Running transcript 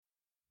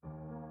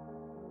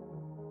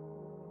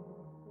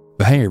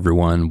Hey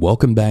everyone,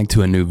 welcome back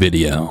to a new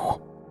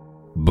video.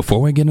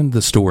 Before we get into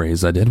the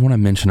stories, I did want to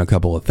mention a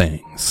couple of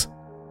things.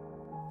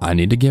 I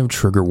need to give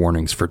trigger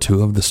warnings for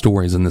two of the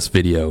stories in this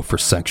video for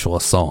sexual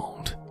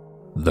assault.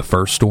 The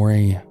first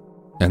story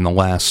and the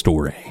last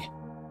story.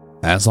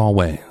 As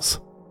always,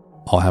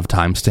 I'll have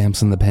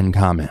timestamps in the pinned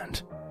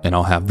comment, and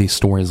I'll have these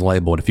stories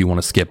labeled if you want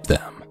to skip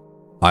them.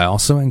 I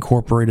also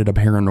incorporated a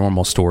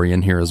paranormal story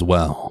in here as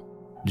well,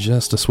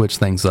 just to switch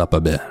things up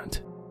a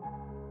bit.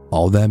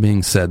 All that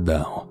being said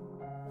though,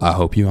 I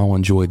hope you all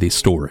enjoy these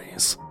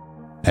stories.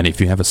 And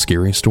if you have a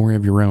scary story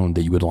of your own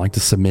that you would like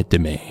to submit to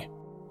me,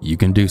 you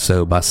can do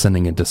so by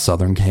sending it to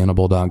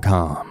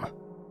southerncannibal.com.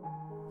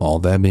 All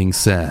that being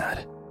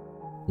said,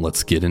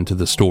 let's get into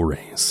the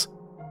stories.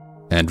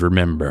 And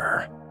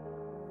remember,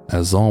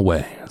 as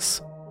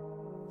always,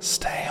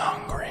 stay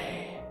hungry.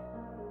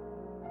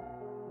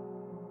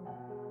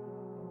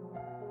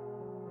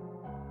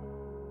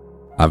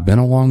 I've been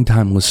a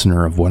long-time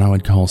listener of what I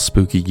would call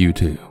spooky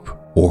YouTube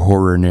or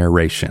horror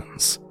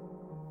narrations,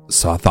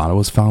 so I thought it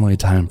was finally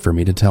time for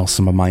me to tell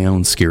some of my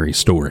own scary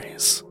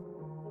stories.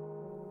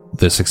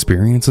 This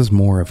experience is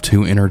more of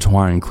two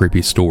intertwined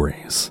creepy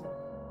stories.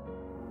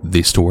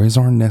 These stories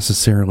aren't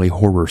necessarily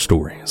horror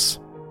stories,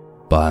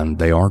 but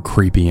they are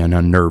creepy and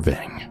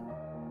unnerving.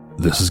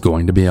 This is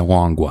going to be a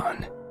long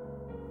one.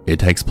 It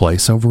takes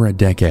place over a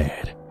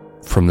decade,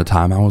 from the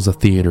time I was a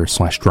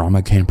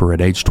theater/drama camper at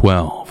age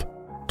 12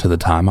 to the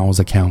time I was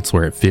a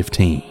counselor at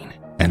 15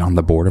 and on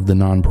the board of the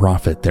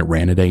nonprofit that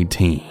ran at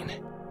 18.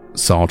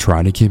 So I'll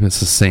try to keep it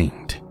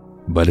succinct,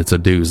 but it's a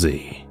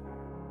doozy.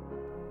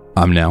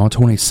 I'm now a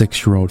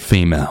 26-year-old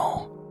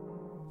female.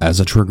 As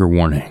a trigger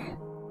warning,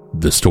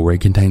 the story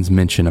contains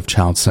mention of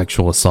child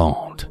sexual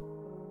assault.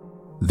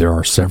 There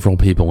are several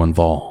people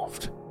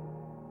involved.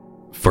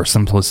 For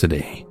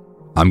simplicity,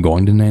 I'm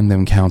going to name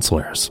them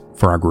counselors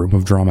for our group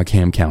of drama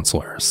camp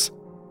counselors.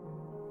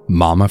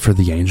 Mama for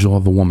the angel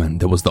of a woman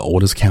that was the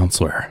oldest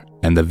counselor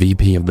and the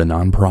VP of the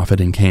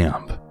nonprofit in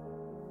camp.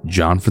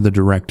 John for the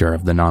director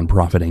of the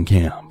nonprofit in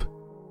camp.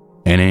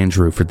 And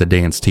Andrew for the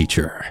dance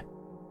teacher.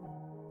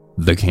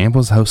 The camp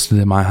was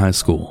hosted at my high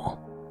school,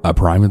 a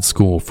private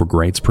school for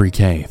grades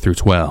pre-K through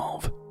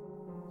 12.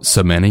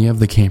 So many of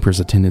the campers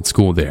attended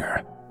school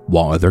there,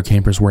 while other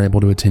campers were able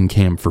to attend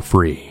camp for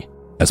free,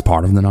 as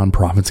part of the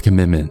nonprofit's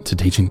commitment to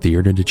teaching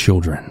theater to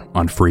children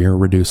on free or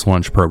reduced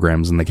lunch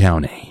programs in the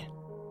county.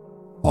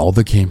 All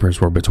the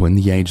campers were between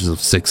the ages of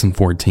 6 and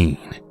 14,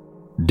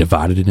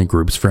 divided into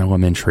groups for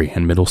elementary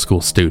and middle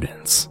school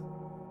students.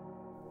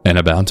 In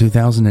about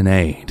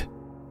 2008,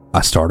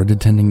 I started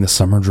attending the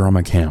summer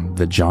drama camp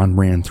that John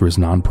ran through his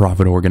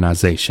nonprofit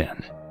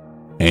organization.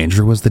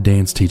 Andrew was the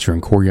dance teacher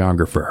and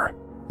choreographer,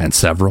 and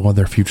several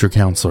other future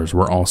counselors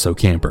were also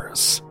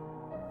campers.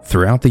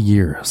 Throughout the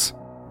years,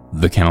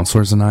 the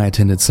counselors and I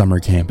attended summer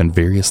camp and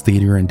various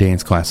theater and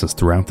dance classes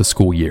throughout the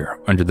school year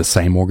under the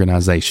same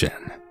organization.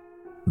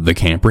 The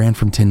camp ran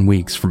from 10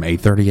 weeks from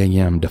 8:30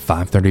 a.m. to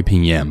 5:30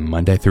 p.m.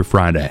 Monday through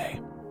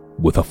Friday,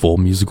 with a full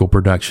musical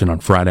production on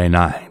Friday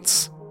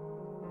nights.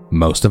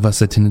 Most of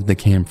us attended the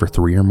camp for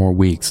 3 or more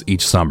weeks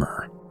each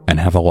summer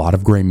and have a lot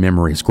of great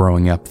memories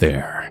growing up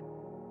there.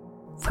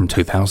 From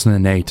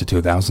 2008 to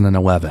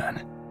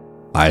 2011,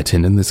 I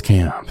attended this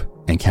camp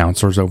and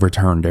counselors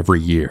overturned every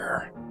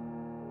year.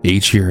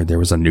 Each year there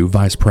was a new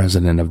vice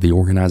president of the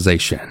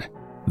organization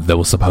that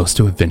was supposed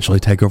to eventually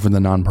take over the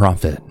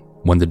nonprofit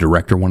when the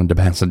director wanted to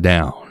pass it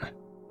down.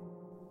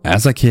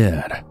 As a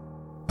kid,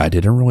 I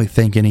didn't really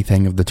think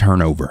anything of the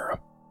turnover,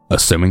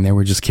 assuming they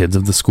were just kids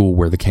of the school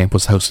where the camp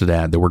was hosted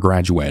at that were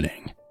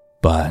graduating.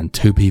 But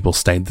two people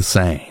stayed the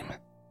same,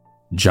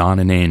 John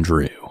and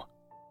Andrew.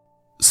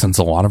 Since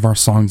a lot of our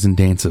songs and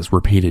dances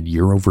repeated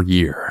year over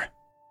year,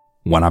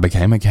 when I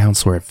became a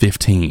counselor at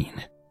 15,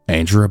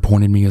 Andrew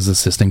appointed me as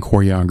assistant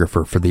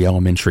choreographer for the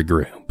elementary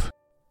group.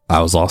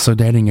 I was also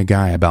dating a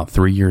guy about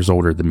 3 years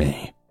older than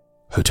me,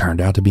 who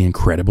turned out to be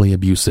incredibly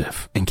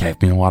abusive and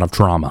gave me a lot of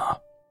trauma,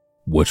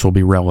 which will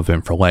be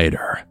relevant for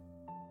later.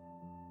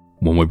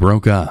 When we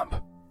broke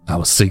up, I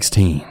was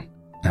 16,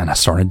 and I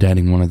started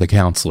dating one of the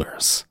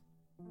counselors.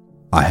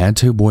 I had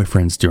 2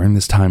 boyfriends during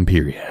this time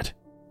period,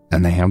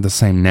 and they have the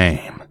same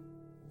name,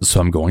 so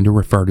I'm going to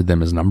refer to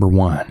them as number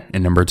 1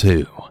 and number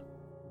 2.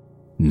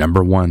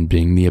 Number 1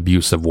 being the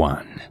abusive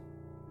one.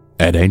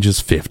 At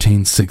ages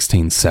 15,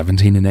 16,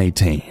 17, and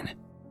 18,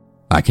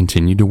 I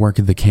continued to work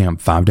at the camp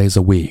 5 days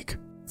a week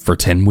for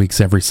 10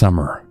 weeks every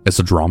summer as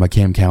a drama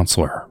camp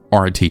counselor,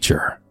 art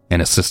teacher, and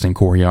assistant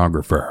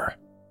choreographer.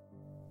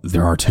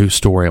 There are 2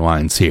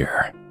 storylines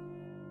here,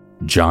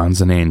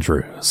 John's and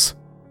Andrew's.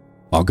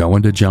 I'll go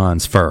into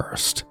John's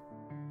first.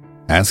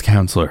 As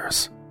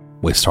counselors,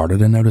 we started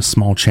to notice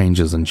small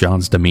changes in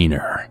John's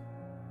demeanor.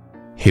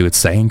 He would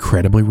say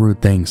incredibly rude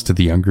things to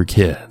the younger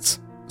kids,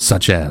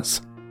 such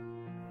as,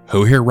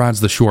 "Who here rides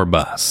the short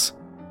bus?"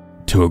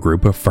 to a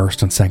group of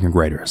first and second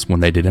graders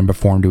when they didn't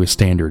perform to his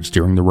standards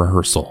during the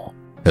rehearsal,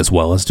 as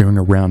well as during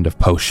a round of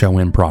post-show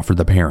improv for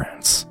the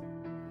parents,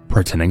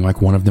 pretending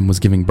like one of them was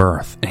giving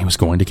birth and he was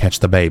going to catch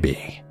the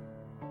baby.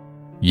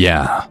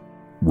 Yeah,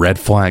 Red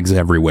flags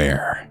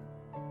everywhere.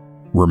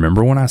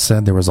 Remember when I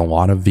said there was a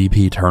lot of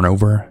VP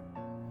turnover?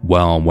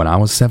 Well, when I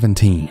was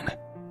 17,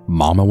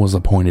 Mama was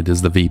appointed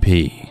as the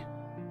VP.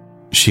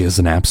 She is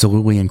an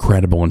absolutely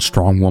incredible and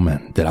strong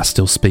woman that I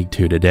still speak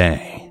to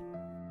today.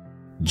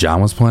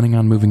 John was planning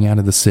on moving out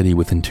of the city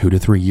within 2 to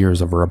 3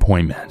 years of her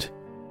appointment,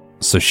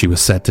 so she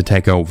was set to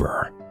take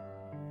over.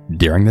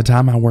 During the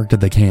time I worked at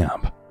the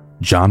camp,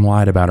 John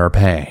lied about our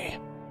pay.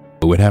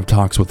 He would have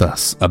talks with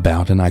us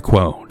about, and I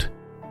quote,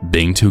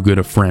 being too good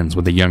of friends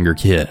with the younger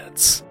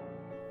kids.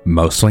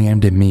 Mostly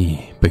aimed at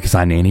me because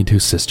I nannied 2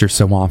 sisters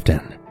so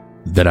often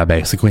that I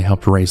basically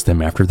helped raise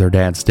them after their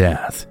dad's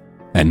death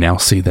and now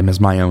see them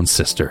as my own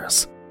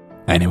sisters.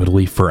 And he would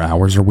leave for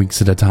hours or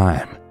weeks at a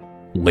time,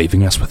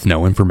 leaving us with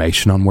no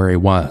information on where he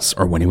was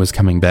or when he was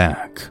coming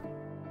back.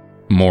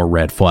 More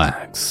red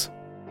flags.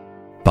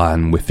 But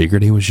we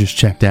figured he was just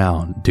checked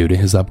out due to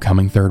his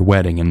upcoming 3rd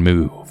wedding and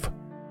move.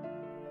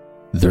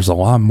 There's a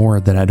lot more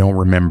that I don't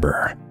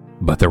remember,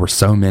 but there were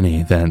so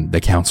many that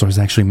the counselors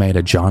actually made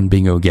a John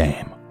bingo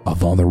game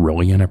of all the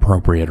really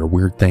inappropriate or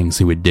weird things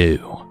he would do.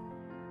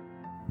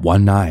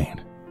 One night,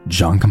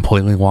 John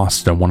completely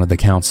lost it on one of the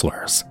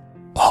counselors,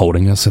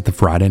 holding us at the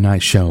Friday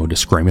night show to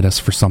scream at us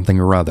for something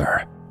or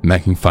other,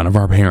 making fun of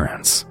our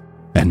parents,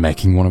 and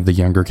making one of the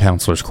younger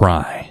counselors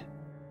cry.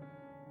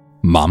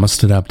 Mama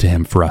stood up to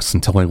him for us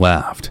until he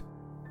left,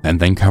 and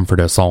then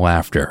comforted us all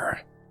after.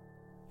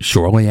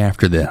 Shortly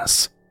after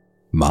this,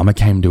 Mama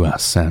came to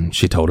us and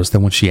she told us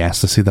that when she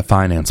asked to see the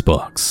finance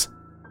books,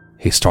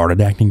 he started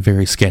acting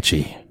very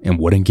sketchy and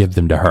wouldn't give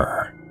them to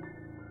her.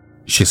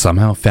 She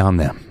somehow found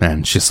them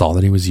and she saw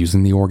that he was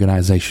using the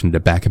organization to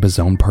back up his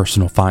own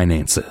personal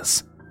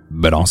finances,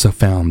 but also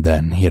found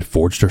that he had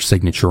forged her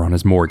signature on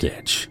his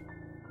mortgage.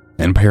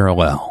 In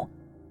parallel,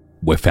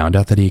 we found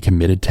out that he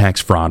committed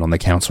tax fraud on the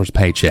counselor's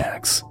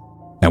paychecks,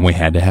 and we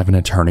had to have an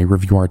attorney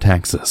review our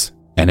taxes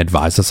and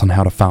advise us on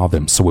how to file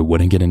them so we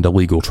wouldn't get into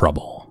legal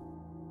trouble.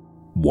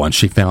 Once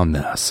she found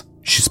this,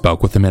 she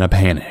spoke with him in a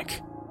panic.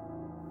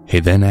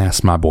 He then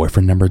asked my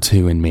boyfriend number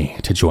 2 and me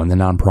to join the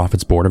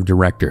nonprofit's board of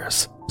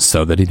directors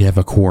so that he'd have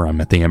a quorum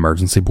at the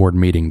emergency board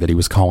meeting that he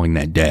was calling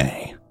that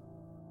day.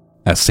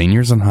 As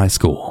seniors in high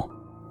school,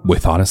 we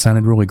thought it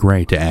sounded really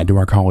great to add to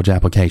our college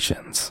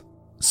applications,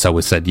 so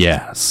we said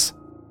yes.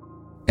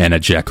 In a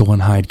Jekyll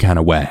and Hyde kind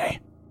of way,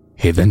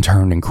 he then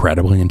turned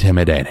incredibly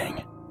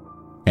intimidating,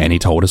 and he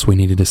told us we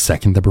needed to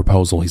second the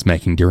proposal he's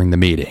making during the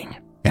meeting,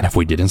 and if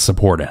we didn't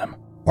support him,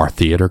 our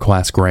theater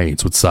class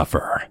grades would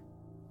suffer.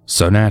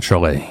 So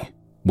naturally,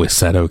 we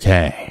said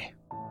okay.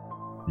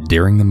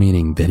 During the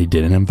meeting that he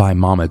didn't invite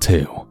Mama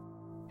to,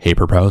 he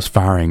proposed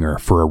firing her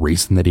for a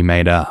reason that he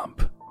made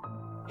up.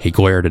 He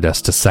glared at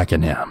us to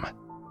second him,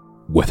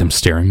 with him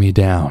staring me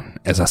down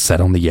as I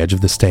sat on the edge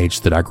of the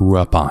stage that I grew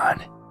up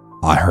on.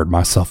 I heard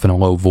myself in a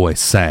low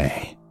voice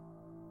say,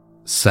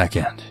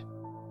 "Second."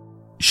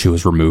 She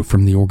was removed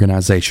from the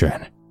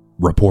organization,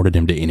 reported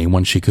him to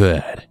anyone she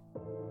could,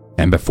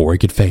 and before he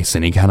could face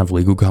any kind of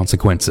legal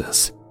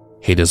consequences,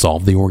 he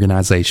dissolved the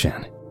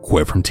organization,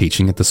 quit from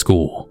teaching at the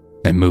school,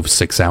 and moved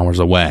 6 hours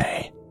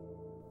away.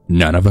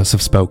 None of us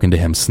have spoken to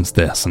him since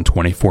this in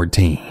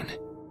 2014,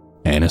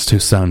 and his 2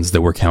 sons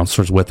that were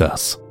counselors with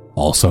us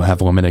also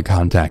have limited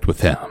contact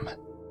with him.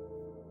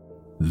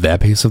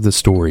 That piece of the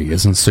story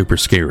isn't super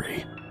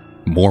scary,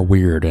 more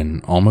weird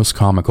and almost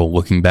comical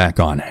looking back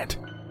on it.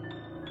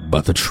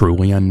 But the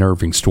truly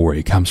unnerving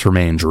story comes from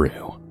Andrew.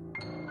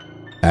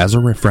 As a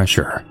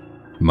refresher,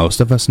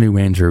 most of us knew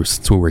Andrew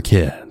since we were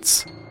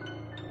kids.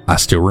 I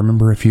still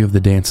remember a few of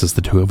the dances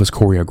the 2 of us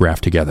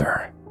choreographed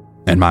together,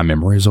 and my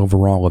memories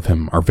overall of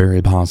him are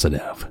very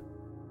positive.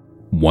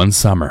 One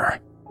summer,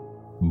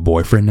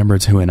 boyfriend number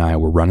 2 and I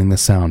were running the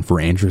sound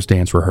for Andrew's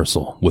dance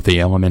rehearsal with the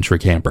elementary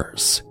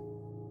campers.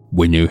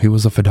 We knew he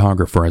was a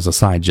photographer as a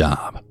side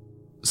job,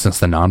 since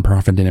the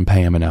nonprofit didn't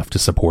pay him enough to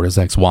support his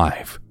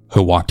ex-wife,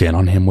 who walked in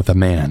on him with a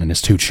man and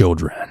his 2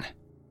 children.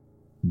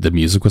 The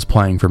music was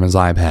playing from his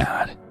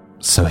iPad,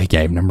 so he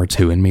gave number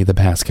 2 and me the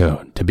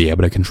passcode to be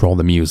able to control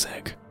the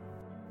music.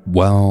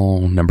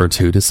 Well, number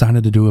 2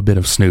 decided to do a bit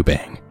of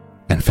snooping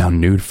and found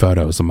nude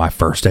photos of my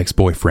first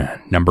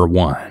ex-boyfriend, number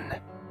 1.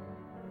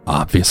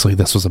 Obviously,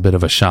 this was a bit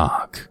of a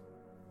shock.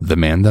 The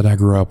man that I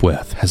grew up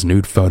with has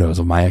nude photos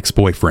of my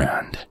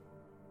ex-boyfriend.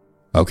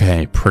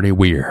 Okay, pretty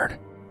weird,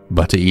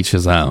 but to each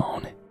his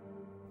own.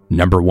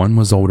 Number 1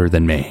 was older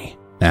than me,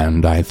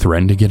 and I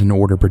threatened to get an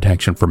order of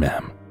protection from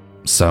him,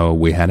 so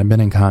we hadn't been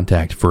in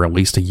contact for at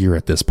least a year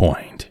at this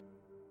point.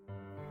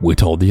 We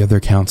told the other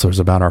counselors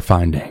about our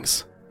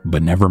findings,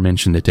 but never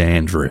mentioned it to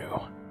Andrew.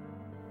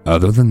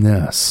 Other than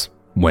this,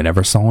 we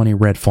never saw any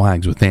red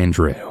flags with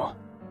Andrew.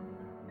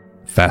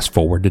 Fast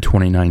forward to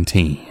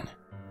 2019.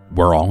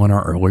 We're all in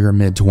our earlier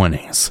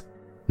mid-20s.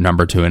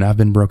 Number 2 and I have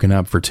been broken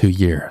up for 2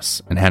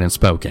 years and hadn't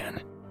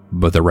spoken,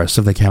 but the rest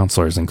of the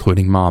counselors,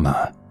 including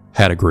Mama,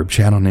 had a group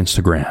chat on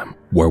Instagram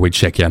where we'd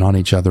check in on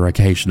each other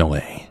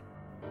occasionally.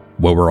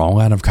 We were all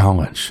out of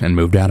college and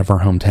moved out of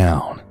our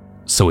hometown,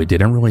 so we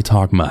didn't really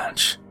talk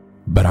much,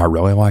 but I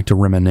really liked to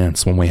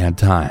reminisce when we had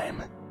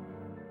time.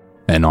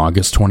 In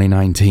August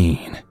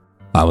 2019,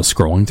 I was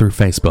scrolling through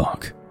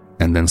Facebook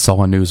and then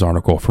saw a news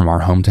article from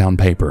our hometown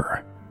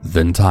paper,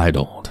 then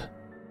titled,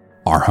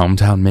 "Our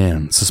Hometown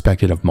Man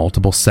Suspected of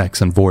Multiple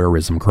Sex and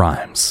Voyeurism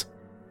Crimes,"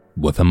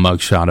 with a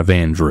mugshot of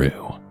Andrew.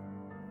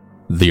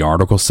 The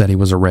article said he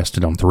was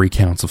arrested on 3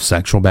 counts of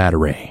sexual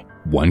battery,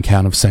 1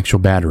 count of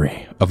sexual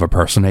battery of a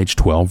person aged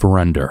 12 or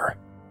under,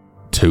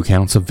 2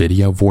 counts of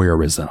video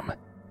voyeurism,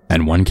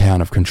 and 1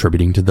 count of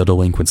contributing to the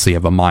delinquency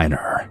of a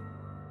minor.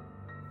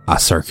 I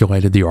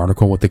circulated the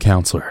article with the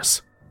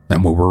counselors,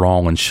 and we were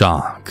all in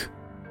shock.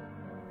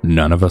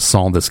 None of us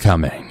saw this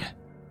coming.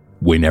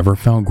 We never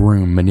felt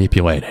groomed,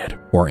 manipulated,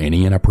 or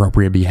any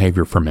inappropriate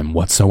behavior from him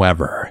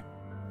whatsoever.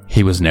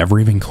 He was never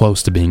even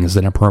close to being as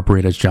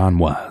inappropriate as John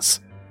was,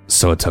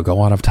 so it took a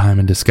lot of time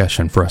and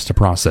discussion for us to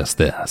process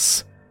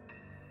this.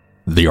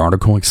 The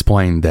article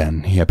explained that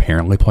he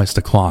apparently placed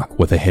a clock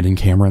with a hidden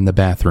camera in the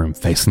bathroom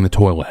facing the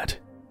toilet,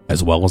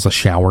 as well as a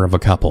shower of a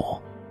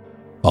couple,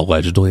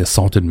 allegedly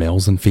assaulted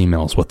males and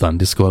females with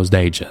undisclosed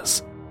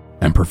ages,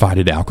 and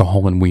provided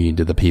alcohol and weed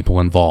to the people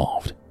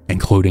involved,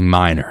 including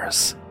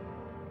minors.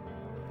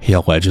 He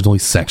allegedly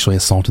sexually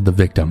assaulted the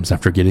victims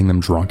after getting them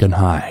drunk and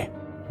high,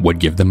 would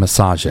give them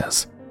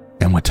massages,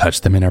 and would touch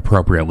them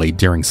inappropriately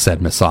during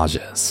said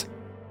massages.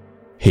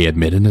 He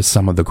admitted to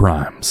some of the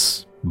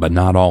crimes, but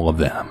not all of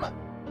them.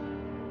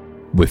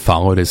 We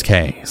followed his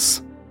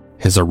case.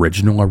 His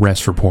original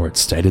arrest report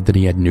stated that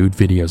he had nude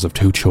videos of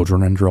 2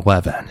 children under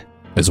 11,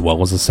 as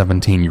well as a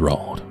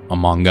 17-year-old,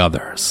 among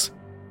others.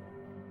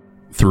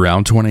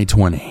 Throughout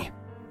 2020,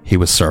 he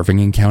was serving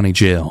in county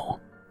jail,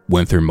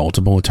 went through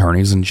multiple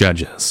attorneys and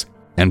judges,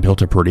 and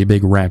built a pretty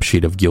big rap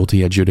sheet of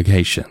guilty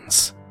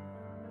adjudications.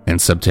 In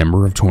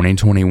September of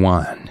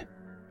 2021,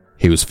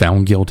 he was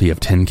found guilty of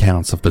 10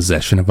 counts of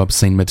possession of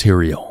obscene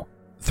material,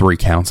 3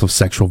 counts of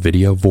sexual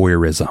video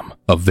voyeurism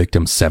of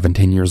victims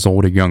 17 years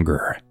old or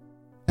younger,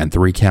 and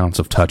 3 counts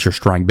of touch or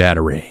strike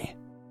battery.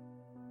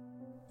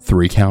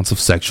 3 counts of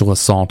sexual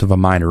assault of a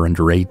minor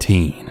under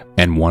 18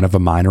 and 1 of a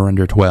minor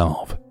under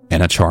 12,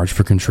 and a charge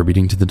for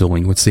contributing to the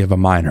delinquency of a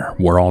minor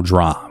were all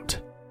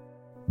dropped.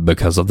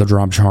 Because of the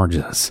dropped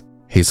charges,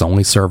 he's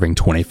only serving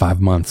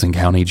 25 months in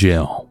county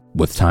jail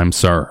with time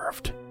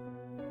served.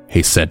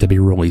 He's set to be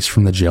released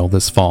from the jail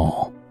this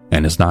fall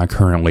and is not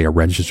currently a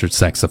registered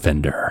sex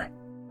offender.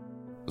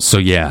 So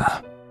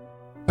yeah,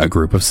 a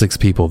group of 6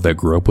 people that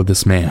grew up with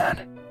this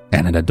man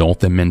and an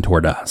adult that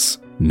mentored us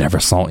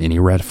never saw any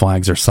red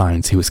flags or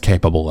signs he was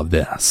capable of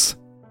this.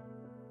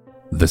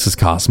 This has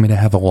caused me to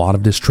have a lot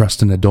of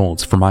distrust in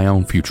adults for my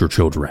own future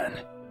children.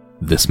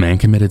 This man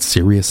committed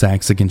serious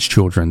acts against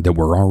children that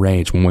were our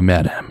age when we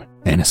met him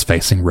and is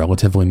facing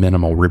relatively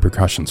minimal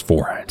repercussions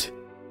for it.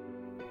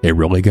 It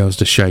really goes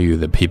to show you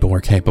that people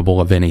are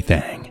capable of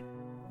anything,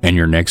 and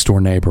your next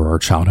door neighbor or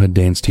childhood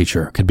dance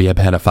teacher could be a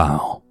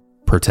pedophile,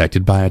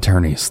 protected by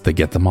attorneys that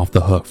get them off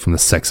the hook from the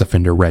sex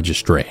offender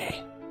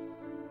registry.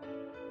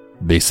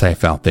 Be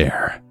safe out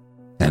there,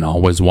 and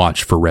always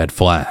watch for red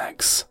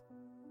flags.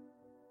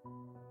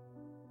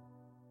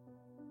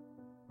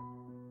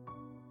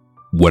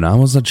 When I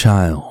was a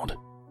child,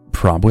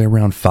 probably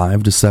around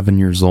 5 to 7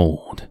 years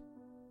old,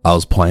 I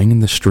was playing in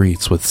the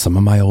streets with some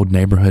of my old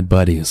neighborhood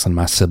buddies and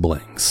my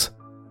siblings.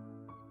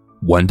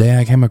 One day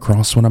I came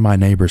across one of my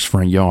neighbor's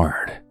front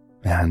yard,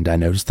 and I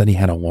noticed that he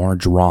had a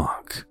large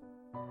rock.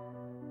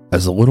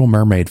 As a Little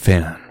Mermaid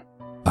fan,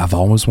 I've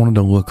always wanted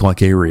to look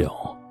like Ariel,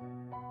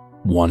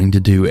 wanting to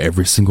do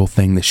every single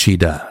thing that she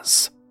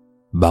does,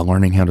 by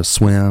learning how to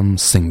swim,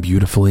 sing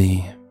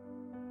beautifully,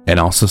 and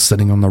also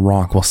sitting on the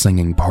rock while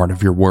singing Part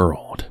of Your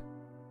World.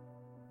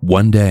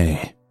 One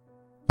day,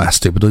 I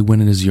stupidly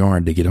went in his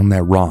yard to get on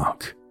that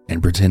rock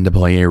and pretend to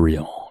play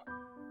Ariel.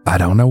 I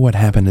don't know what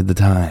happened at the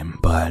time,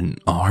 but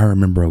all I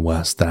remember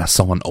was that I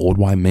saw an old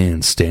white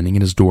man standing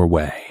in his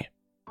doorway.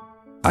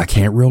 I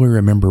can't really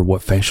remember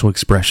what facial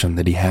expression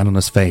that he had on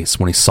his face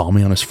when he saw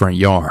me on his front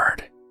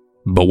yard,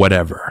 but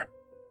whatever.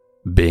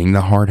 Being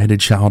the hard-headed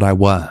child I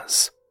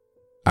was,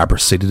 I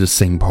proceeded to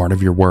sing Part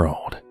of Your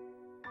World.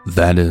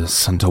 That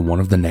is, until one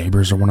of the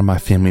neighbors or one of my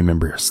family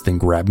members then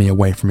grabbed me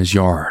away from his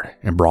yard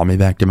and brought me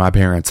back to my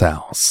parents'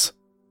 house.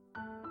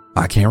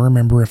 I can't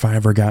remember if I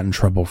ever got in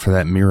trouble for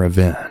that mere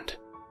event,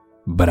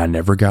 but I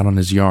never got on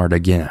his yard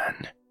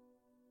again.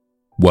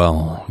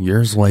 Well,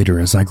 years later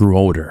as I grew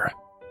older,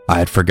 I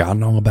had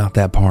forgotten all about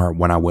that part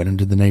when I went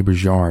into the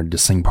neighbor's yard to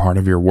sing Part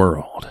of Your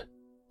World,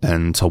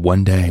 until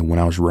one day when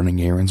I was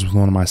running errands with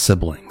one of my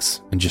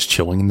siblings and just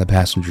chilling in the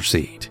passenger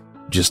seat,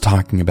 just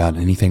talking about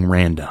anything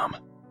random,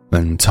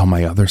 until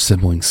my other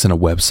siblings sent a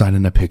website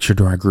and a picture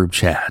to our group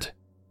chat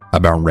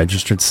about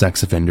registered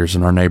sex offenders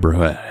in our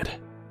neighborhood.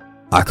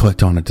 I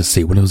clicked on it to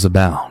see what it was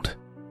about,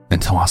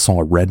 until I saw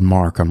a red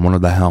mark on one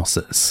of the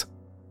houses.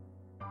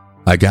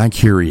 I got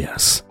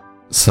curious,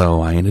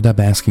 so I ended up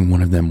asking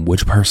one of them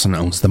which person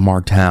owns the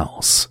marked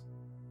house.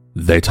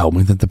 They told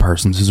me that the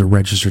person who's a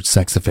registered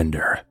sex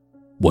offender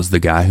was the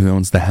guy who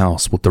owns the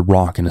house with the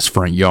rock in his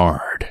front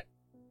yard.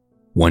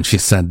 When she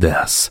said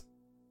this,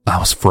 I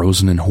was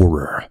frozen in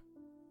horror.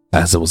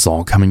 as it was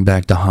all coming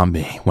back to haunt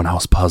me when I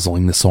was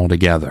puzzling this all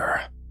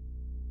together.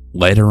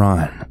 Later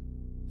on,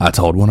 I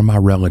told one of my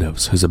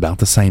relatives who's about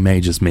the same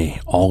age as me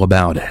all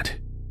about it.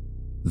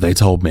 They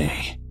told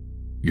me,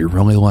 "You're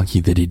really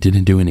lucky that he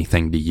didn't do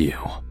anything to you.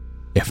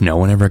 If no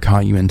one ever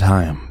caught you in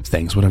time,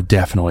 things would have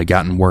definitely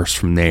gotten worse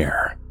from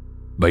there.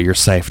 But you're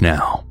safe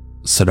now,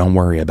 so don't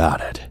worry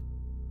about it."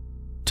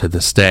 To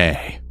this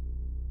day,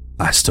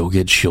 I still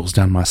get chills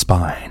down my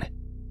spine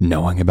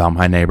knowing about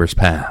my neighbor's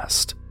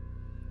past.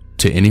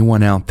 To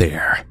anyone out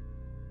there,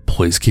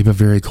 please keep a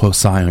very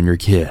close eye on your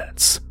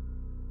kids.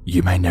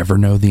 You may never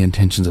know the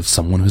intentions of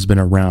someone who's been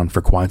around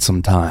for quite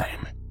some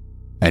time.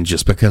 And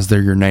just because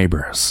they're your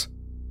neighbors,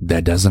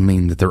 that doesn't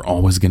mean that they're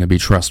always going to be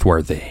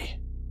trustworthy.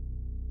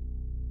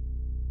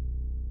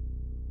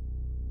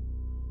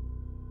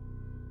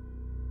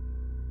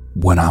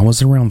 When I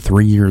was around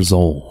 3 years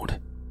old,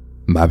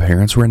 my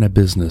parents ran a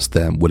business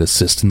that would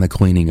assist in the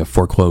cleaning of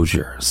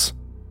foreclosures.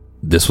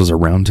 This was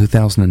around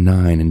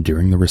 2009 and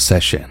during the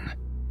recession.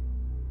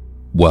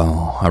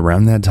 Well,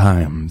 around that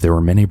time, there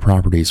were many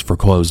properties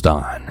foreclosed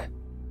on.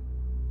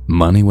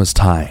 Money was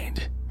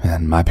tight,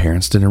 and my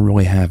parents didn't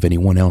really have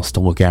anyone else to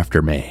look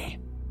after me.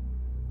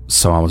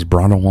 So I was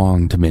brought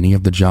along to many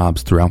of the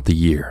jobs throughout the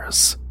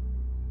years.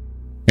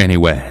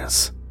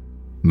 Anyways,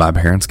 my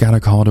parents got a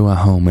call to a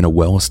home in a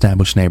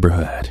well-established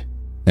neighborhood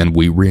in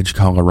Wheat Ridge,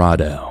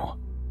 Colorado.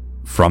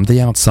 From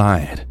the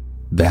outside,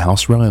 the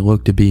house really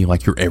looked to be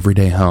like your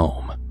everyday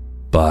home,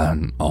 but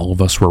all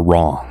of us were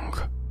wrong.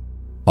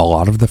 A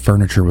lot of the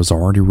furniture was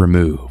already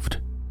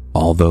removed,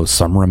 although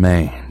some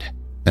remained,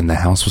 and the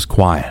house was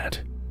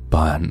quiet,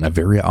 but a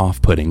very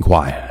off-putting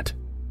quiet.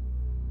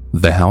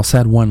 The house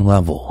had one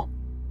level.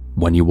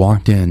 When you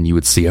walked in, you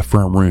would see a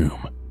front room.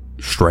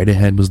 Straight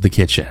ahead was the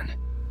kitchen,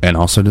 and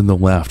also to the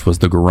left was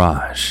the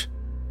garage,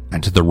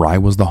 and to the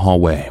right was the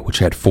hallway, which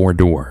had 4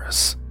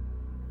 doors.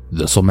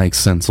 This will make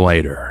sense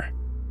later.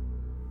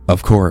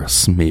 Of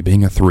course, me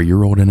being a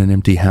 3-year-old in an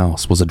empty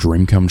house was a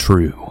dream come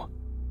true,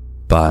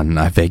 but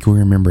I vaguely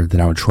remembered that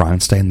I would try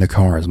and stay in the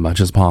car as much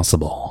as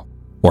possible,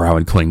 or I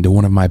would cling to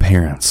one of my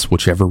parents,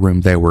 whichever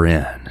room they were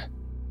in.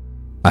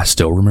 I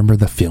still remember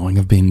the feeling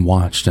of being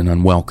watched and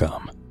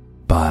unwelcome,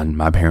 but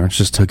my parents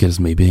just took it as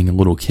me being a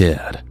little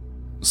kid,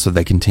 so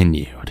they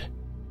continued.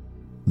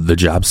 The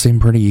job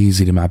seemed pretty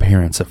easy to my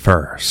parents at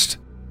first,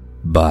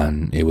 but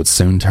it would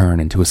soon turn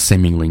into a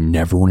seemingly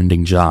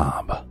never-ending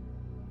job.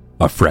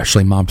 A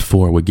freshly mopped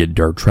floor would get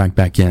dirt tracked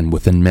back in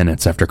within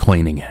minutes after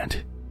cleaning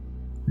it.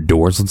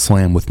 Doors would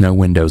slam with no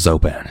windows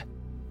open,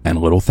 and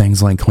little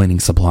things like cleaning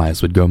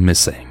supplies would go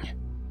missing.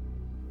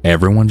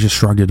 Everyone just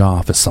shrugged it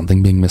off as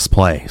something being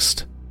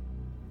misplaced.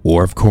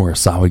 Or of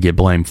course I would get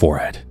blamed for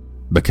it,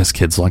 because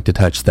kids like to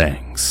touch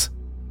things.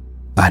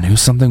 I knew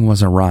something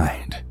wasn't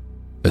right,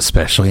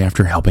 especially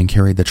after helping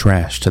carry the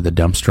trash to the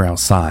dumpster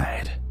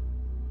outside.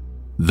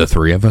 The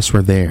 3 of us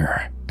were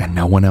there, and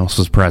no one else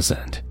was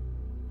present.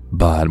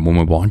 But when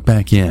we walked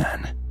back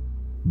in,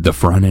 the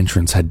front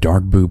entrance had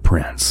dark boot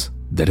prints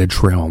that had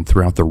trailed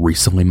throughout the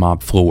recently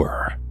mopped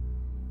floor.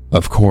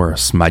 Of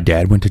course, my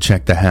dad went to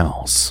check the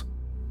house,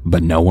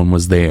 but no one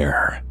was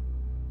there.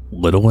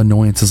 Little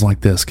annoyances like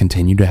this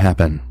continued to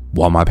happen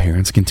while my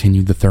parents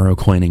continued the thorough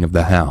cleaning of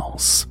the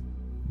house.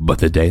 But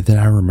the day that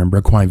I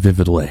remember quite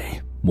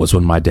vividly was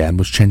when my dad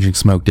was changing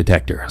smoke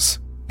detectors,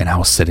 and I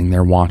was sitting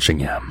there watching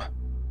him.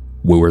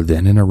 We were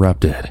then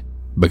interrupted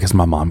because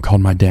my mom called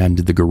my dad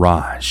into the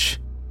garage.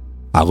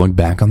 I look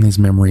back on these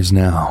memories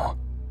now,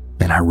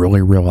 and I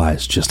really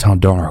realized just how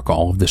dark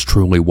all of this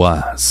truly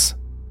was.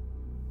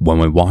 When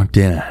we walked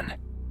in,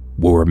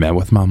 we were met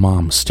with my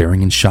mom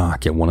staring in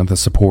shock at one of the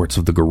supports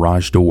of the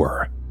garage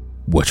door,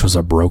 which was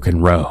a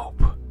broken rope.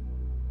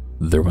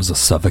 There was a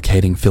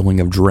suffocating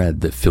feeling of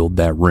dread that filled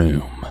that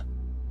room,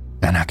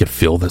 and I could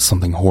feel that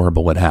something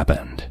horrible had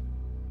happened.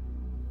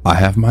 I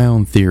have my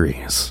own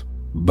theories,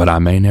 but I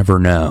may never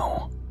know.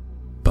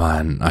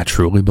 But I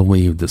truly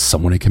believe that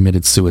someone had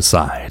committed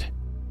suicide,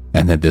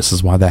 and that this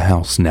is why the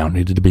house now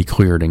needed to be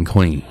cleared and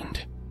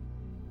cleaned.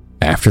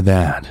 After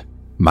that,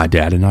 my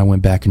dad and I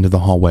went back into the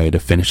hallway to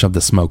finish up the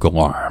smoke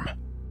alarm,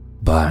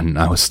 but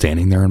I was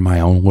standing there in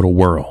my own little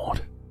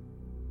world.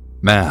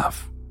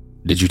 "Mav,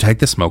 did you take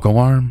the smoke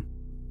alarm?"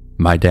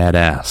 my dad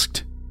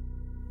asked.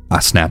 I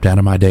snapped out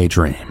of my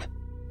daydream.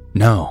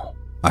 "No,"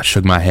 I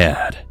shook my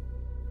head.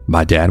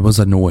 My dad was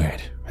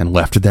annoyed and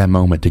left at that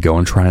moment to go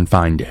and try and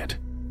find it,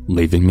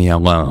 leaving me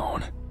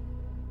alone.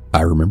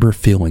 I remember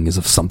feeling as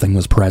if something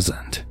was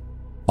present,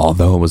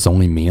 although it was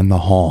only me in the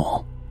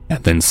hall,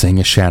 and then seeing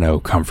a shadow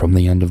come from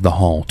the end of the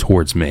hall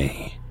towards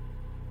me.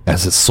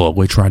 As it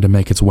slowly tried to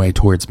make its way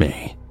towards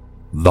me,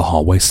 the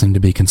hallway seemed to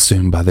be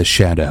consumed by the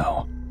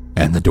shadow,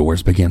 and the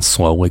doors began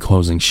slowly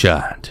closing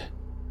shut.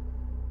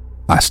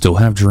 I still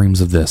have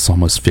dreams of this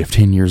almost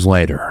 15 years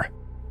later,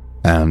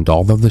 and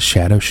although the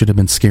shadow should have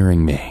been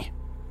scaring me,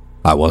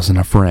 I wasn't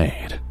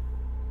afraid.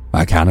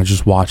 I kinda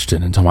just watched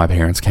it until my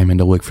parents came in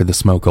to look for the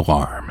smoke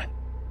alarm.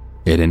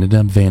 It ended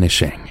up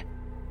vanishing,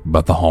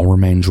 but the hall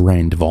remained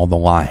drained of all the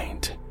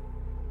light.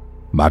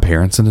 My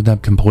parents ended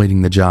up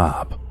completing the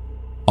job,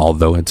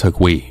 although it took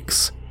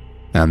weeks,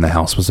 and the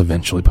house was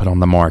eventually put on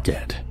the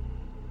market.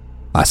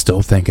 I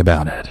still think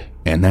about it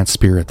and that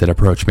spirit that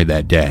approached me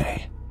that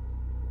day.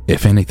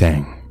 If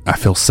anything, I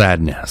feel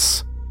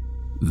sadness.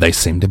 They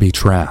seem to be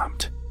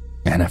trapped,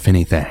 and if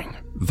anything,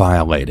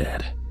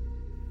 violated.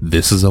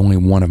 This is only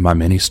one of my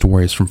many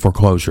stories from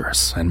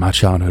foreclosures and my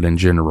childhood in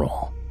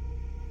general,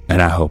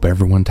 and I hope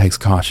everyone takes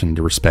caution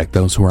to respect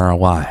those who are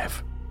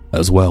alive,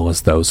 as well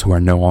as those who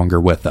are no longer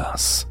with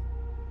us.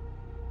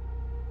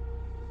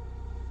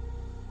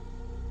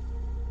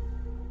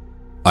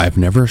 I've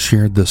never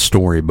shared this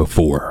story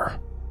before.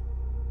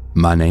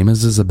 My name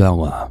is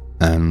Isabella,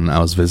 and I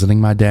was visiting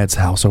my dad's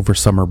house over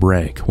summer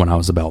break when I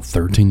was about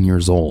 13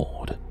 years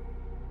old.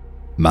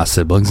 My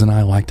siblings and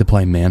I like to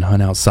play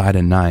manhunt outside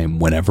at night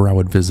whenever I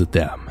would visit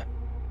them.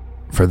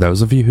 For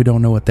those of you who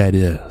don't know what that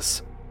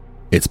is,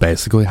 it's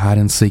basically hide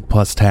and seek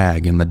plus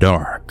tag in the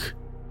dark.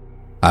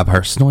 I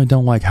personally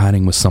don't like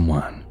hiding with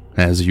someone,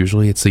 as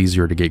usually it's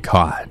easier to get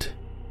caught.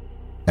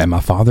 At my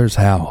father's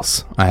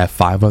house, I have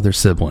 5 other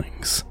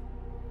siblings,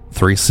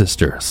 3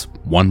 sisters,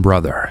 1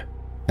 brother,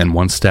 and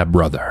 1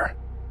 stepbrother.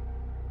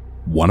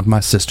 One of my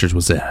sisters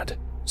was it,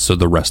 so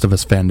the rest of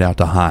us fanned out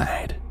to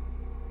hide.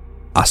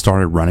 I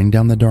started running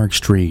down the dark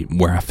street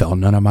where I felt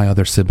none of my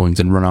other siblings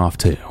had run off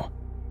to,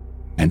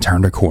 and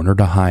turned a corner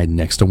to hide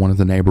next to one of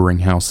the neighboring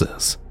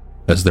houses,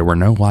 as there were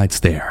no lights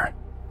there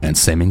and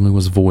seemingly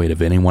was void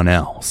of anyone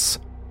else.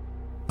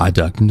 I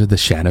ducked into the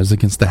shadows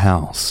against the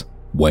house,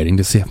 waiting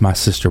to see if my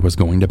sister was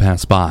going to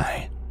pass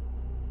by,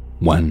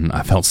 when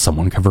I felt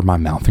someone cover my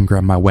mouth and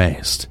grab my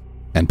waist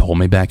and pull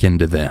me back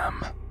into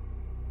them.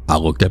 I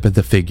looked up at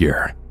the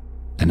figure,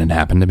 and it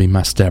happened to be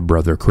my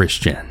stepbrother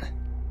Christian.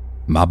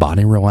 My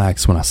body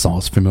relaxed when I saw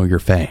his familiar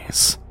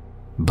face,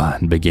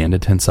 but began to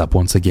tense up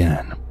once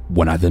again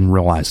when I then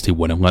realized he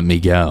wouldn't let me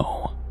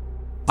go.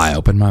 I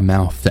opened my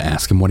mouth to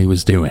ask him what he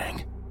was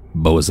doing,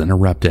 but was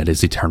interrupted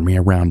as he turned me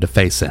around to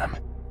face him,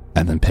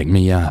 and then picked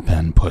me up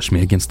and pushed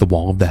me against the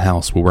wall of the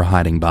house we were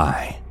hiding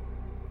by.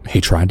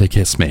 He tried to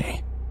kiss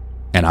me,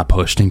 and I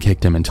pushed and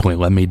kicked him until he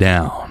let me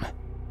down.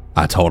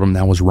 I told him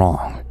that was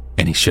wrong,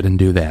 and he shouldn't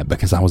do that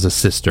because I was a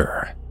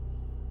sister.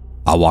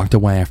 I walked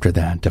away after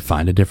that to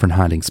find a different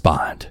hiding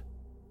spot.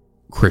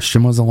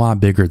 Christian was a lot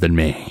bigger than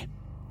me,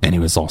 and he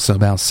was also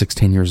about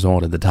 16 years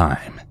old at the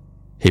time.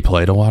 He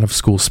played a lot of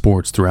school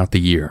sports throughout the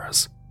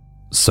years,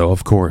 so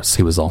of course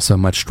he was also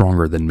much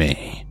stronger than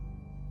me.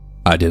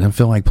 I didn't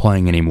feel like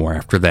playing anymore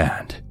after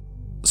that,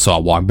 so I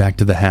walked back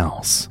to the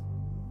house.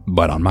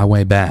 But on my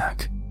way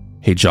back,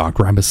 he jogged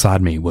right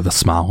beside me with a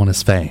smile on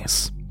his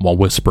face while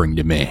whispering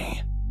to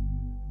me,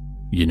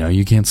 "You know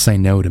you can't say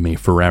no to me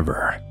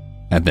forever,"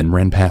 and then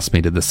ran past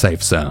me to the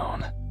safe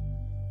zone.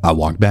 I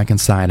walked back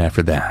inside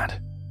after that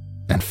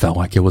and felt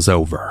like it was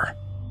over.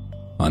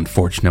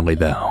 Unfortunately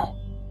though,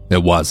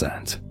 it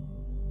wasn't.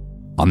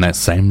 On that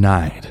same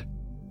night,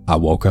 I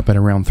woke up at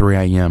around 3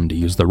 a.m. to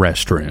use the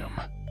restroom.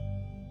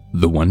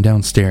 The one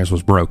downstairs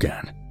was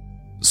broken,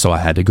 so I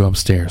had to go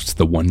upstairs to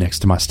the one next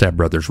to my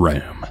stepbrother's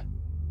room.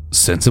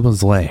 Since it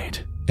was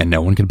late and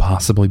no one could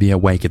possibly be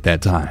awake at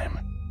that time,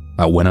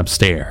 I went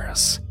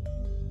upstairs.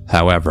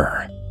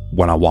 However,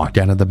 when I walked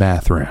out of the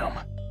bathroom,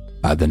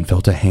 I then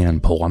felt a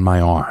hand pull on my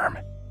arm,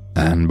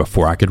 and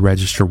before I could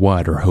register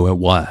what or who it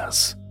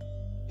was,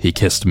 he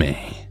kissed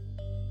me.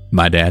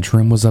 My dad's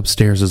room was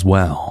upstairs as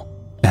well,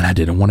 and I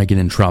didn't want to get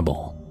in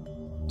trouble,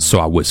 so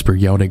I whisper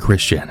yelled at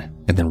Christian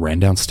and then ran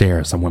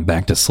downstairs and went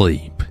back to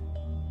sleep.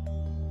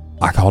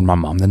 I called my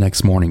mom the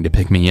next morning to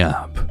pick me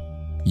up,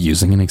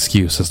 using an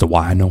excuse as to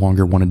why I no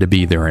longer wanted to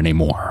be there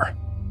anymore.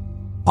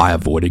 I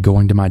avoided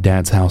going to my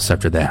dad's house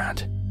after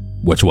that,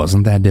 which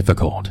wasn't that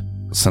difficult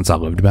since I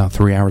lived about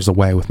 3 hours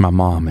away with my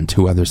mom and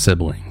 2 other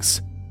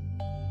siblings.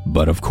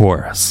 But of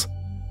course,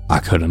 I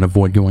couldn't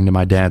avoid going to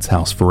my dad's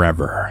house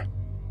forever.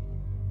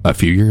 A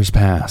few years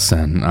pass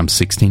and I'm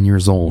 16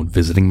 years old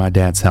visiting my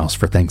dad's house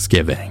for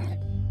Thanksgiving.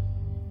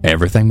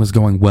 Everything was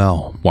going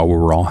well while we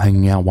were all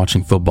hanging out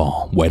watching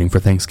football, waiting for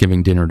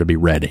Thanksgiving dinner to be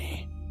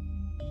ready.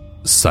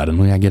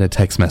 Suddenly I get a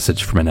text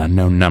message from an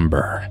unknown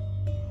number.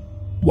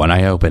 When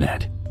I open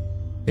it,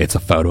 it's a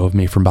photo of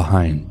me from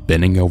behind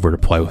bending over to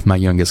play with my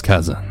youngest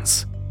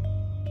cousins.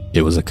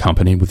 It was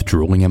accompanied with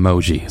drooling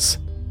emojis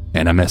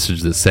and a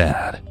message that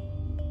said,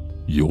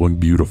 "You look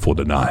beautiful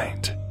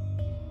tonight."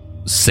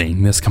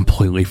 Seeing this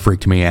completely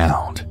freaked me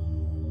out.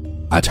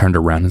 I turned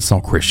around and saw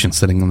Christian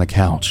sitting on the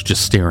couch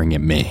just staring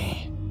at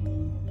me.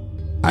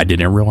 I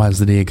didn't realize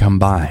that he had come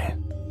by,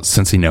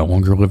 since he no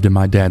longer lived in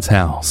my dad's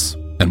house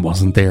and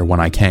wasn't there when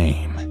I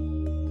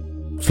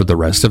came. For the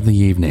rest of the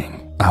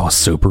evening, I was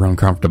super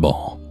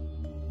uncomfortable,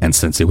 and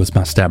since it was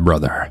my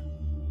stepbrother,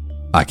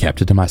 I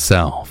kept it to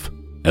myself,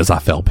 as I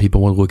felt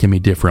people would look at me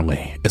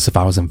differently as if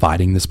I was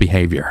inviting this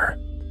behavior,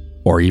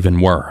 or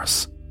even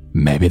worse,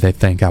 maybe they'd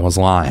think I was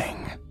lying.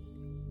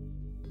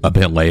 A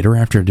bit later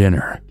after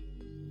dinner,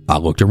 I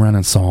looked around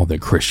and saw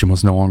that Christian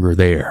was no longer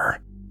there,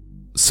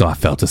 so I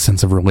felt a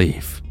sense of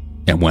relief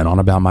and went on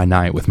about my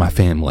night with my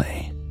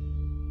family.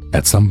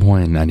 At some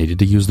point, I needed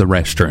to use the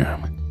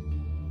restroom,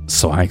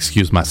 so I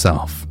excused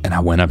myself and I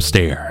went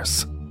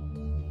upstairs.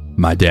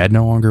 My dad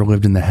no longer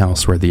lived in the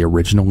house where the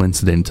original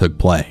incident took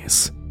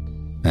place,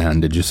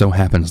 and it just so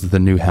happens that the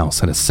new house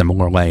had a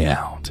similar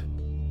layout.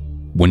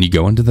 When you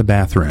go into the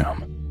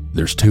bathroom,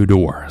 there's 2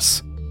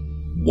 doors,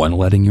 one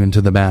letting you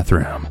into the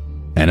bathroom,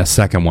 and a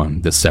second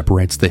one that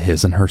separates the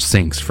his and her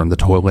sinks from the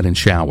toilet and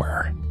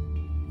shower.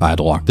 I had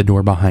locked the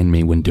door behind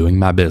me when doing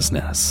my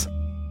business.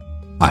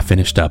 I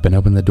finished up and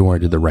opened the door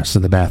to the rest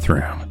of the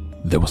bathroom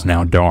that was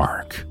now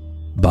dark,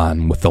 but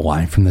with the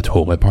light from the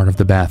toilet part of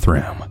the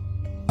bathroom,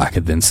 I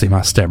could then see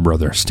my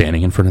stepbrother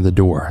standing in front of the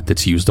door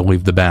that's used to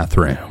leave the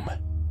bathroom.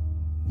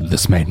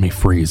 This made me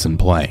freeze in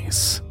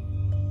place.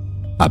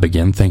 I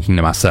began thinking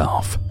to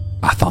myself,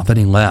 I thought that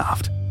he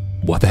left.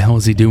 What the hell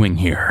is he doing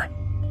here?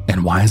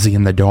 And why is he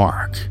in the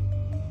dark?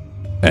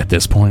 At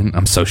this point,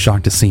 I'm so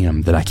shocked to see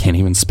him that I can't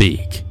even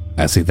speak,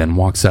 as he then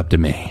walks up to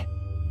me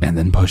and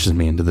then pushes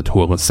me into the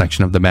toilet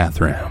section of the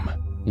bathroom,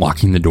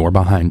 locking the door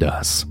behind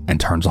us and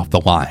turns off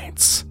the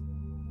lights.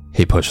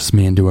 He pushes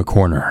me into a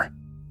corner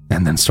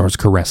and then starts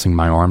caressing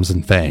my arms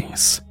and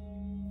face.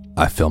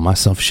 I feel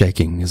myself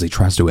shaking as he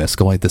tries to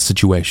escalate the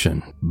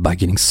situation by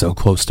getting so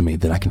close to me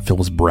that I can feel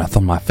his breath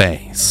on my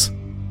face,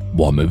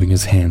 while moving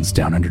his hands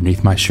down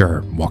underneath my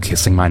shirt while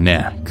kissing my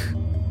neck.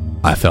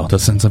 I felt a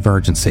sense of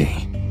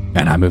urgency,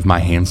 and I moved my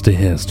hands to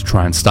his to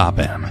try and stop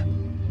him.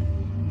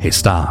 He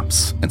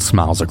stops and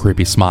smiles a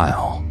creepy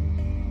smile.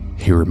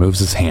 He removes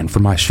his hand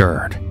from my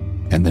shirt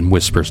and then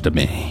whispers to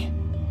me,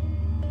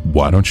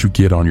 "Why don't you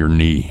get on your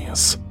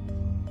knees?"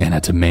 in a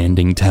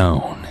demanding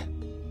tone.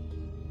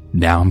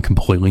 Now I'm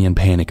completely in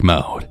panic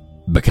mode,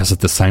 because at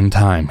the same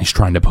time he's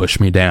trying to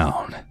push me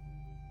down.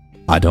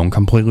 I don't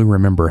completely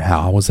remember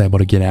how I was able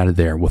to get out of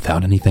there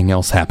without anything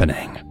else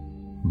happening,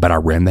 but I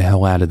ran the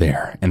hell out of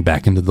there and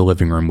back into the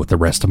living room with the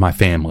rest of my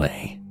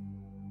family.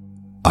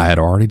 I had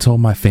already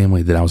told my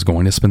family that I was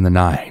going to spend the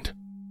night,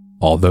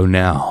 although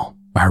now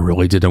I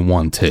really didn't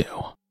want to,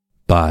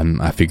 but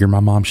I figured my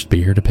mom should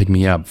be here to pick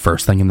me up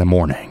first thing in the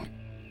morning,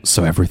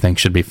 so everything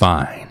should be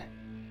fine.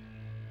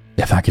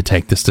 If I could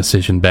take this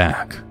decision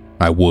back,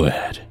 I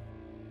would.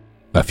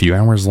 A few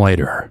hours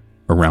later,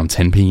 around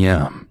 10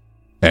 p.m.,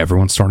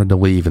 everyone started to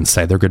leave and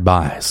say their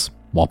goodbyes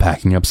while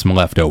packing up some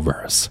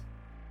leftovers.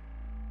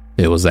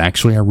 It was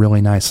actually a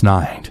really nice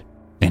night,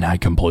 and I'd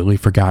completely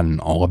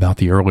forgotten all about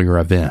the earlier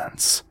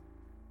events.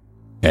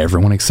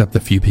 Everyone except the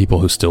few people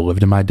who still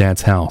lived in my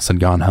dad's house had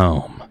gone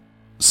home,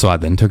 so I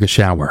then took a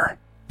shower,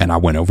 and I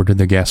went over to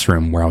the guest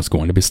room where I was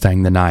going to be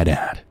staying the night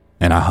at,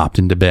 and I hopped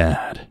into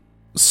bed,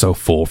 so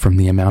full from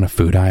the amount of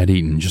food I had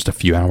eaten just a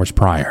few hours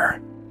prior,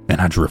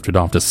 and I drifted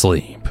off to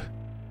sleep.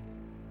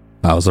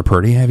 I was a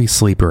pretty heavy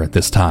sleeper at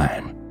this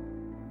time,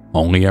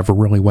 only ever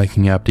really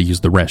waking up to use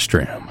the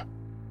restroom,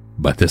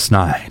 but this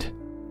night,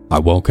 I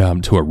woke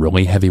up to a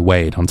really heavy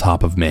weight on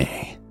top of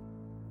me.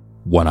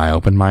 When I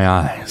opened my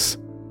eyes,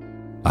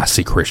 I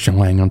see Christian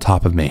laying on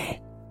top of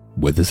me,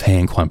 with his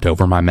hand clamped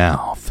over my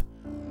mouth.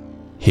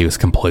 He was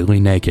completely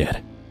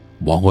naked,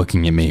 while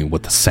looking at me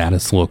with the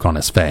saddest look on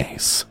his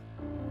face.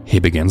 He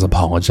begins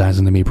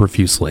apologizing to me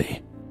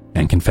profusely,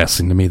 and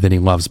confessing to me that he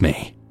loves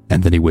me,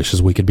 and that he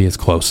wishes we could be as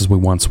close as we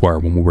once were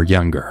when we were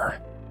younger.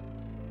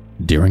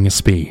 During his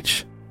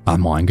speech,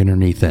 I'm lying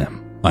underneath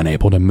him,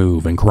 unable to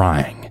move and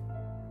crying,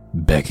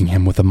 begging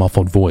him with a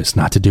muffled voice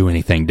not to do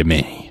anything to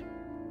me.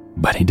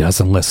 But he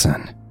doesn't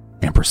listen,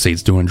 and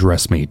proceeds to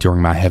undress me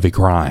during my heavy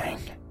crying.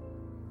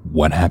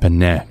 What happened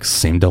next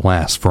seemed to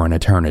last for an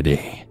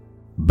eternity,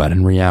 but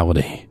in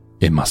reality,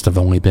 it must have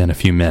only been a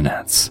few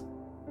minutes.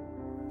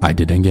 I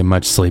didn't get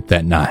much sleep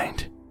that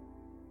night,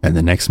 and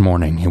the next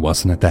morning he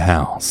wasn't at the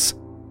house.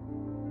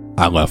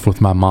 I left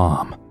with my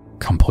mom,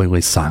 completely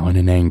silent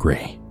and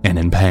angry and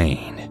in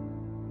pain.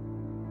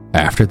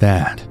 After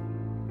that,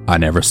 I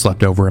never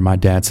slept over at my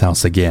dad's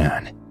house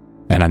again,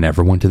 and I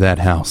never went to that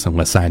house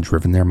unless I had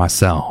driven there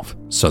myself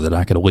so that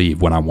I could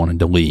leave when I wanted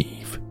to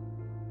leave.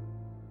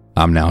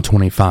 I'm now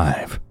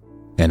 25,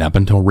 and up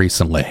until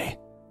recently,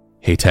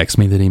 he texts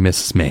me that he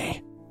misses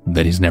me,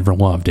 that he's never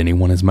loved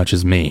anyone as much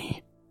as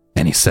me,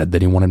 and he said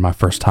that he wanted my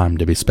first time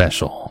to be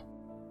special.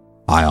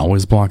 I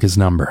always block his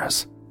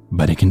numbers,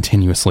 but he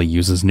continuously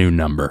uses new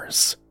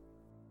numbers.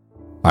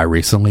 I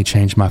recently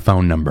changed my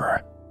phone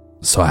number,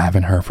 so I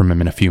haven't heard from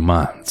him in a few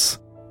months,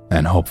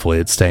 and hopefully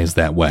it stays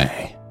that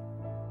way.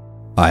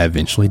 I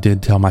eventually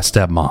did tell my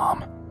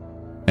stepmom,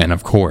 and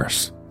of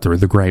course, through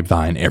the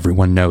grapevine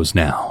everyone knows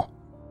now,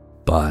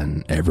 but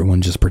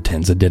everyone just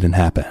pretends it didn't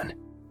happen,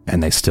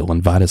 and they still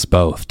invite us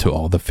both to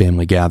all the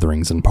family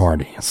gatherings and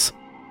parties.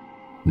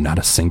 Not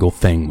a single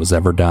thing was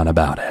ever done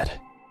about it.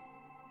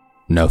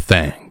 No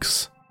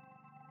thanks.